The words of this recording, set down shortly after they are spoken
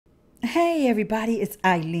Hey everybody, it's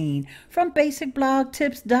Eileen from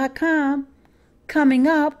basicblogtips.com. Coming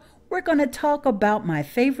up, we're going to talk about my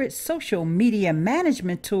favorite social media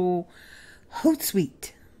management tool,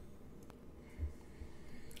 HootSuite.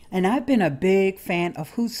 And I've been a big fan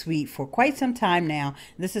of HootSuite for quite some time now.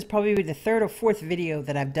 This is probably the third or fourth video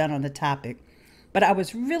that I've done on the topic. But I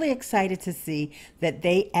was really excited to see that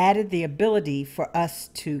they added the ability for us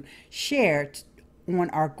to share on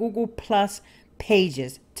our Google Plus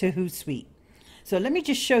pages to HootSuite. So let me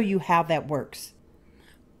just show you how that works.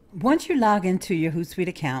 Once you log into your HootSuite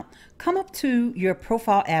account, come up to your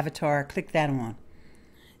profile avatar, click that on.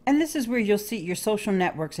 And this is where you'll see your social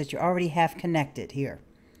networks that you already have connected here.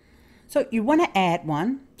 So you want to add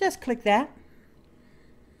one, just click that.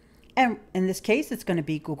 And in this case, it's going to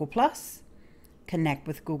be Google Plus. Connect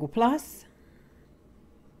with Google Plus.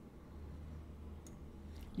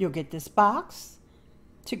 You'll get this box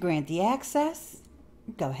to grant the access.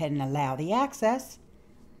 Go ahead and allow the access.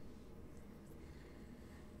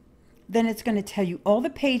 Then it's going to tell you all the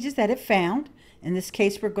pages that it found. In this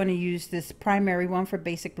case, we're going to use this primary one for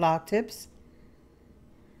basic blog tips.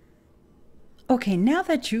 Okay, now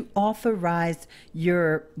that you authorized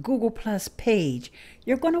your Google Plus page,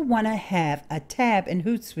 you're going to want to have a tab in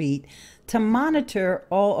HootSuite to monitor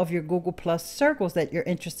all of your Google Plus circles that you're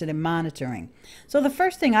interested in monitoring. So the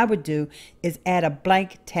first thing I would do is add a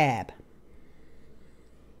blank tab.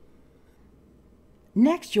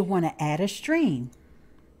 Next, you'll want to add a stream.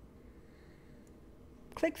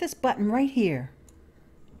 Click this button right here.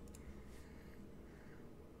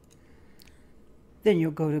 Then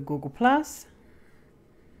you'll go to Google Plus.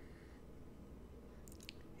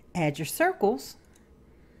 Add your circles.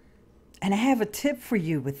 And I have a tip for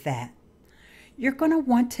you with that. You're going to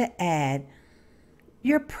want to add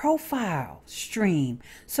your profile stream.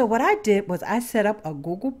 So what I did was I set up a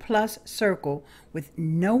Google Plus circle with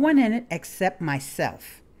no one in it except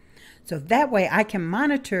myself. So that way I can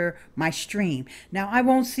monitor my stream. Now I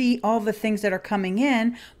won't see all the things that are coming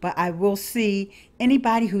in, but I will see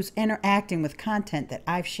anybody who's interacting with content that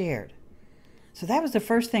I've shared. So that was the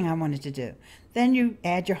first thing I wanted to do. Then you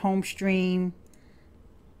add your home stream,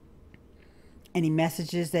 any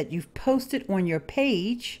messages that you've posted on your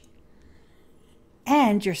page,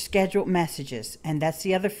 and your scheduled messages. And that's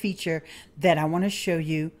the other feature that I want to show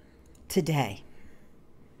you today.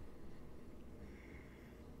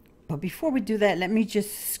 But before we do that, let me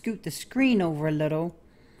just scoot the screen over a little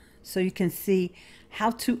so you can see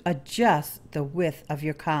how to adjust the width of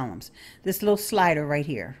your columns. This little slider right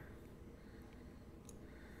here.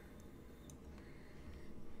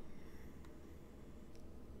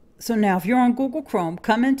 So now if you're on Google Chrome,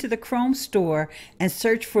 come into the Chrome store and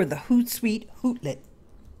search for the HootSuite Hootlet.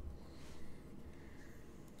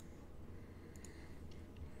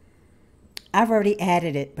 I've already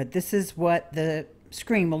added it, but this is what the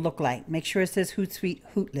screen will look like. Make sure it says HootSuite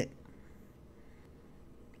Hootlet.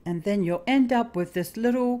 And then you'll end up with this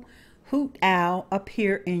little hoot owl up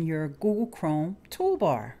here in your Google Chrome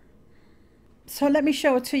toolbar. So let me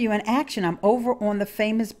show it to you in action. I'm over on the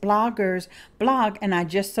Famous Bloggers blog, and I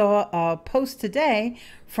just saw a post today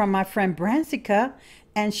from my friend Brancica,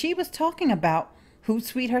 and she was talking about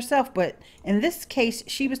HootSuite herself, but in this case,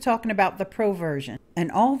 she was talking about the pro version. And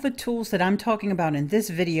all the tools that I'm talking about in this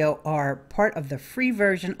video are part of the free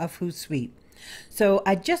version of HootSuite. So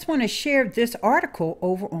I just want to share this article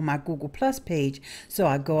over on my Google Plus page. So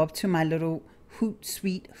I go up to my little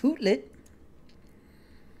HootSuite Hootlet,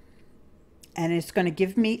 and it's going to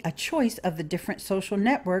give me a choice of the different social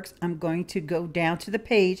networks. I'm going to go down to the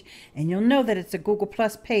page, and you'll know that it's a Google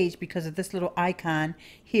Plus page because of this little icon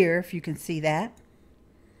here, if you can see that.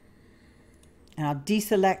 And I'll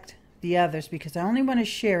deselect the others because I only want to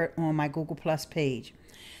share it on my Google Plus page.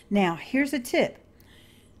 Now, here's a tip.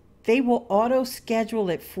 They will auto schedule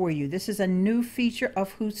it for you. This is a new feature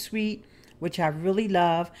of HootSuite, which I really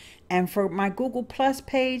love. And for my Google Plus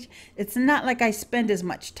page, it's not like I spend as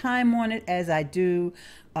much time on it as I do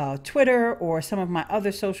Twitter or some of my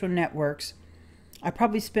other social networks. I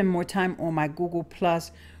probably spend more time on my Google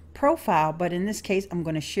Plus profile, but in this case, I'm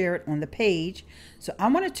going to share it on the page. So I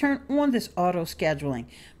want to turn on this auto scheduling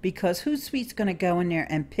because HootSuite's going to go in there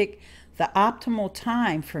and pick the optimal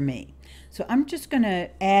time for me. So I'm just going to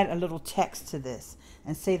add a little text to this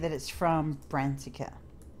and say that it's from Brancica.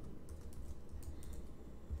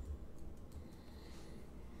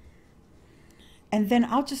 And then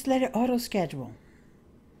I'll just let it auto schedule.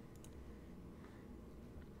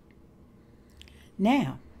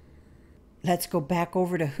 Now, let's go back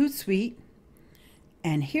over to HootSuite.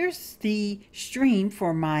 And here's the stream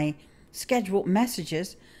for my scheduled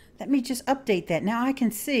messages. Let me just update that. Now I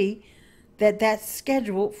can see that's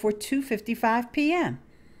scheduled for 2:55 p.m.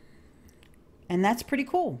 And that's pretty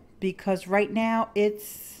cool because right now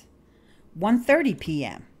it's 1:30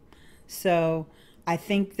 p.m. So I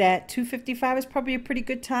think that 2:55 is probably a pretty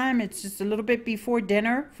good time. It's just a little bit before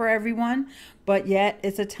dinner for everyone, but yet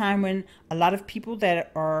it's a time when a lot of people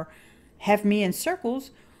that have me in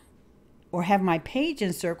circles or have my page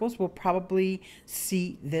in circles will probably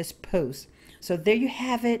see this post. So there you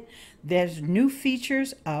have it. There's new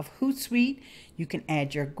features of Hootsuite. You can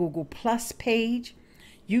add your Google Plus page.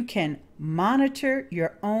 You can monitor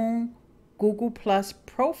your own Google Plus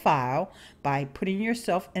profile by putting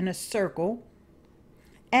yourself in a circle.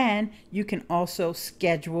 And you can also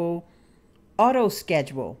auto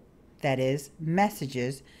schedule, that is,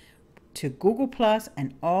 messages to Google Plus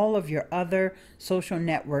and all of your other social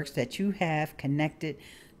networks that you have connected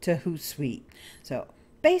to Hootsuite. So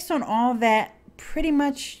based on all that, pretty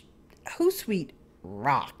much Hootsuite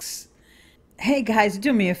rocks. Hey guys,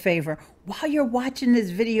 do me a favor. While you're watching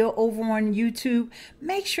this video over on YouTube,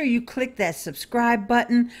 make sure you click that subscribe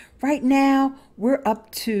button. Right now, we're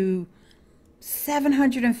up to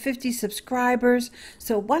 750 subscribers.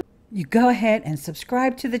 So why don't you go ahead and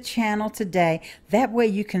subscribe to the channel today. That way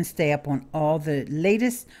you can stay up on all the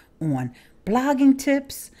latest on blogging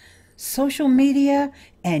tips, social media,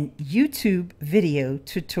 and YouTube video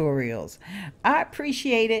tutorials. I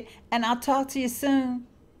appreciate it, and I'll talk to you soon.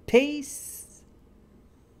 Peace.